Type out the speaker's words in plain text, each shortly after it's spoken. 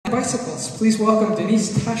Bicycles, please welcome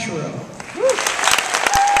Denise Taschereau.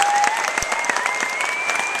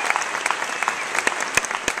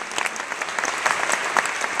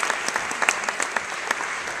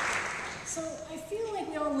 So I feel like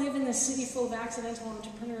we all live in this city full of accidental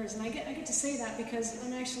entrepreneurs, and I get to say that because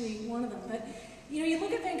I'm actually one of them. But you know, you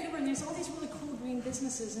look at Vancouver and there's all these really cool green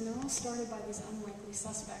businesses, and they're all started by these unlikely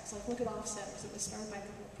suspects. Like look at Offsetters, it was started by a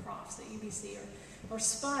couple of profs at UBC, or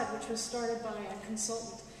Spud, which was started by a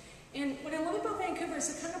consultant. And what I love about Vancouver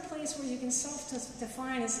is the kind of place where you can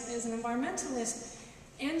self-define as an environmentalist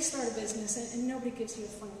and start a business, and nobody gives you a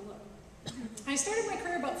funny look. I started my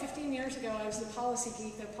career about 15 years ago. I was the policy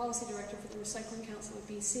geek, the policy director for the Recycling Council of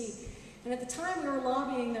BC. And at the time, we were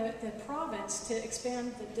lobbying the province to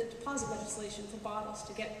expand the deposit legislation for bottles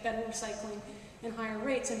to get better recycling and higher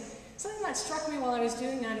rates. And something that struck me while I was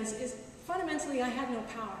doing that is fundamentally I had no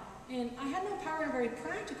power. And I had no power in a very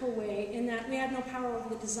practical way in that we had no power over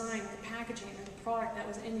the design, the packaging, or the product that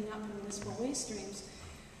was ending up in municipal waste streams.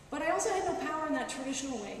 But I also had no power in that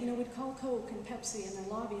traditional way. You know, we'd call Coke and Pepsi and their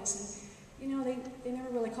lobbyists, and, you know, they never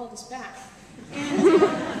really called us back. And, you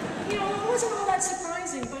know, it wasn't all that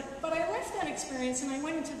surprising, but I left that experience and I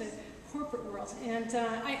went into the corporate world. And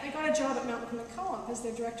I got a job at Mountain Common Co-op as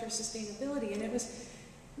their director of sustainability, and it was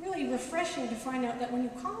really refreshing to find out that when you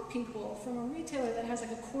call people from a retailer that has like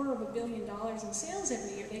 $250 million in sales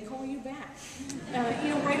every year, they call you back, you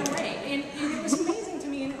know, right away. And it was amazing to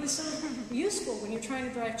me, and it was so useful when you're trying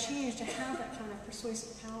to drive change to have that kind of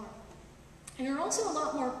persuasive power. And you're also a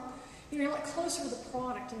lot more, you know, you're a lot closer to the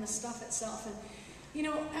product and the stuff itself. And you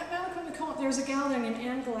know, at Mountain Common Co-op, there was a gal there named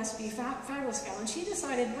Anne Gillespie, fabulous gal, and she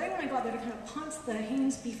decided right when I got there to kind of punt the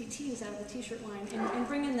Hanes beefy tees out of the t-shirt line and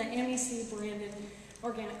bring in the MEC branded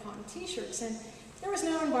organic cotton t-shirts. And there was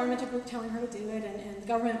no environmental group telling her to do it, and the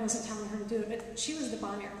government wasn't telling her to do it, but she was the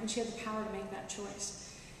buyer, and she had the power to make that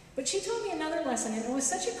choice. But she taught me another lesson, and it was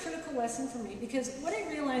such a critical lesson for me, because what I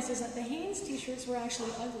realized is that the Hanes t-shirts were actually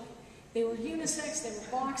ugly. They were unisex, they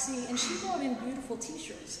were boxy, and she brought in beautiful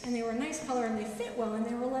t-shirts, and they were a nice color, and they fit well, and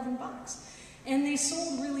they were $11. And they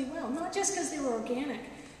sold really well, not just because they were organic,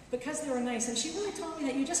 but because they were nice. And she really taught me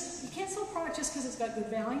that you can't sell a product just because it's got good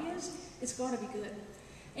values, it's got to be good.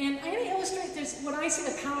 And I'm going to illustrate this, what I see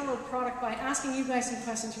the power of product by asking you guys some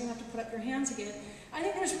questions. You're going to have to put up your hands again. I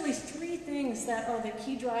think there's really 3 things that are the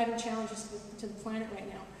key driving challenges to the planet right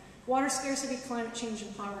now. Water scarcity, climate change,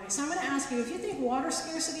 and poverty. So I'm going to ask you, if you think water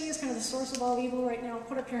scarcity is kind of the source of all evil right now,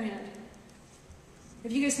 put up your hand.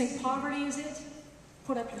 If you guys think poverty is it,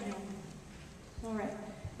 put up your hand. All right.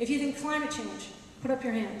 If you think climate change, put up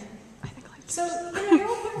your hand. So, you know, you're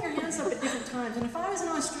all putting your hands up at different times. And if I was in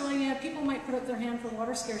Australia, people might put up their hand for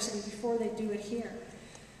water scarcity before they do it here.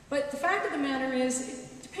 But the fact of the matter is,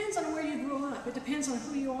 it depends on where you grew up. It depends on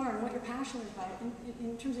who you are and what you're passionate about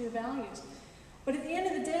in terms of your values. But at the end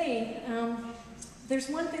of the day, there's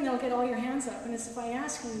one thing that'll get all your hands up, and it's if I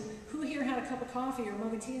ask you, who here had a cup of coffee or a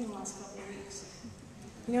mug of tea in the last couple of weeks?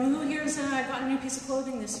 You know, who here's got a new piece of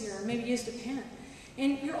clothing this year, or maybe used a pen?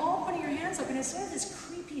 And you're all putting your hands up, and it's sort of this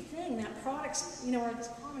creepy thing that products, you know, are this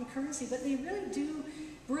common currency, but they really do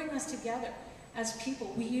bring us together as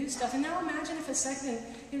people. We use stuff, and now imagine if a second,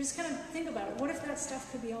 you know, just kind of think about it. What if that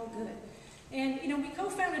stuff could be all good? And, you know, we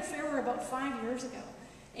co-founded Fairware about 5 years ago.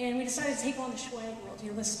 And we decided to take on the swag world, you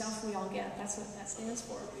know, the stuff we all get. That's what that stands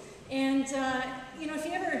for. And, you know, if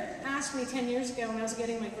you ever asked me 10 years ago when I was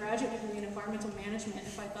getting my graduate degree in environmental management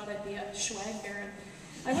if I thought I'd be a swag baron,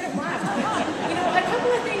 I would have laughed. But, you know, a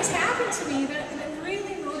couple of things happened to me that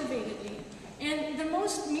really motivated me. And the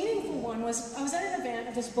most meaningful one was I was at an event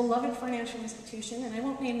at this beloved financial institution, and I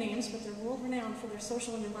won't name names, but they're world-renowned for their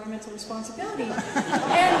social and environmental responsibility. And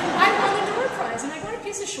I won the door prize, and I got a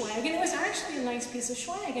piece of swag, and it was actually a nice piece of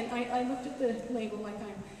swag. And I looked at the label like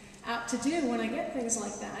I'm apt to do when I get things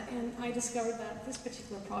like that, and I discovered that this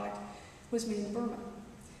particular product was made in Burma.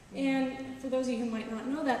 And for those of you who might not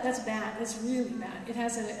know that, that's bad. That's really bad. It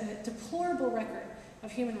has a deplorable record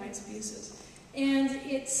of human rights abuses. And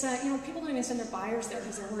it's, you know, people don't even send their buyers there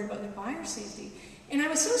because they're worried about their buyer safety. And I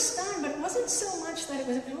was so stunned, but it wasn't so much that it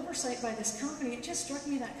was an oversight by this company. It just struck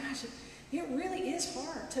me that, gosh, it really is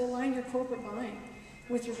hard to align your corporate buying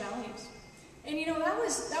with your values. And, you know, that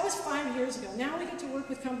was 5 years ago. Now we get to work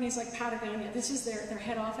with companies like Patagonia. This is their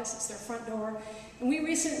head office. It's their front door. And we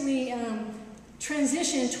recently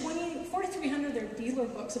transitioned 4,300 of their dealer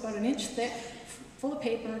books, about an inch thick, full of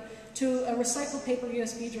paper, to a recycled paper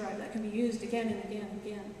USB drive that can be used again and again and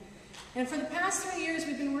again. And for the past 3 years,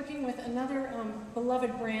 we've been working with another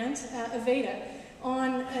beloved brand, Aveda,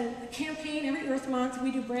 on a campaign every Earth Month.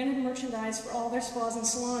 We do branded merchandise for all their spas and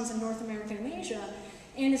salons in North America and Asia.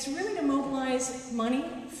 And it's really to mobilize money,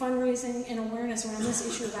 fundraising, and awareness around this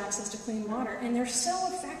issue of access to clean water. And they're so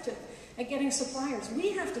effective at getting suppliers.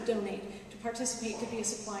 We have to donate to participate to be a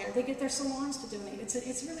supplier. They get their salons to donate.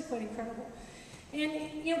 It's really quite incredible.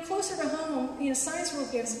 And, you know, closer to home, you know, Science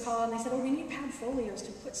World gave us a call and they said, oh, we need padfolios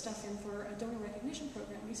to put stuff in for a donor recognition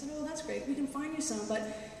program. We said, oh, that's great. We can find you some, but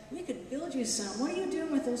we could build you some. What are you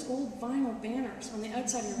doing with those old vinyl banners on the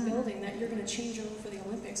outside of your building that you're going to change over for the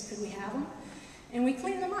Olympics? Could we have them? And we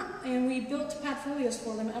cleaned them up, and we built padfolios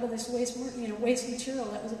for them out of this waste material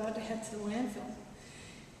that was about to head to the landfill.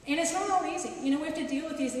 And it's not all easy. You know, we have to deal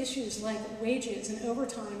with these issues like wages and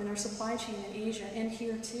overtime in our supply chain in Asia and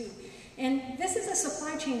here too. And this is a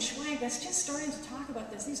supply chain swag that's just starting to talk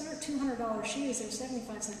about this. These aren't $200 shoes, they're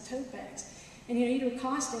 75-cent tote bags. And you know, you do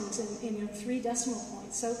costings in 3 decimal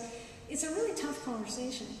points. So it's a really tough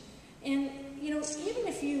conversation. And you know, even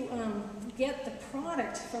if you get the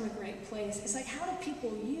product from a great place, it's like, how do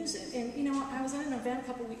people use it? And you know, I was at an event a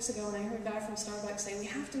couple weeks ago and I heard a guy from Starbucks say, we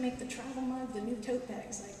have to make the travel mug the new tote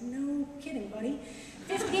bags. Like, no kidding, buddy.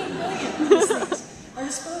 15 million of these things are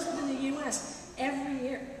disposed in the US every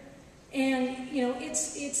year. And you know,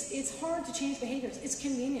 it's hard to change behaviors. It's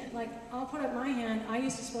convenient. Like, I'll put up my hand, I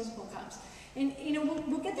use disposable cups. And you know,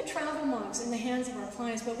 we'll get the travel mugs in the hands of our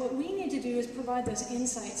clients, but what we need to do is provide those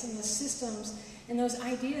insights and those systems and those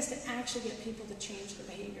ideas to actually get people to change their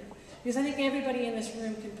behavior. Because I think everybody in this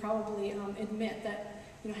room can probably admit that,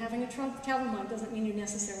 you know, having a travel mug doesn't mean you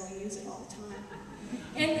necessarily use it all the time.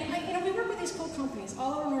 And you know, we work with these cool companies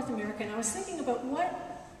all over North America, and I was thinking about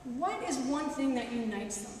what is one thing that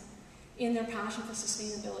unites them in their passion for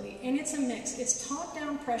sustainability. And it's a mix. It's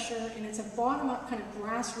top-down pressure and it's a bottom-up kind of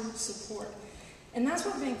grassroots support. And that's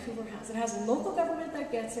what Vancouver has. It has a local government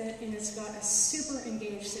that gets it, and it's got a super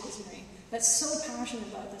engaged citizenry that's so passionate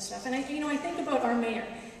about this stuff. And I think about our mayor,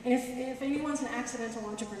 and if anyone's an accidental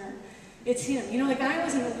entrepreneur, it's him. You know, the guy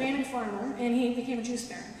was an organic farmer, and he became a juice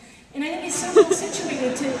baron. And I think he's so well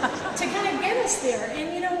situated to kind of get us there.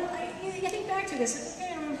 And you know, I think back to this.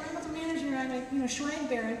 Okay, I'm an environmental manager. I'm a swag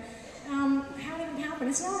baron. How did it happen?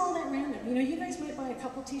 It's not all that random. You know, you guys might buy a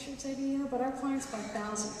couple t-shirts every year, but our clients buy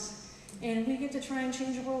thousands. And we get to try and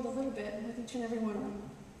change the world a little bit with each and every one of them.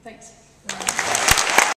 Thanks.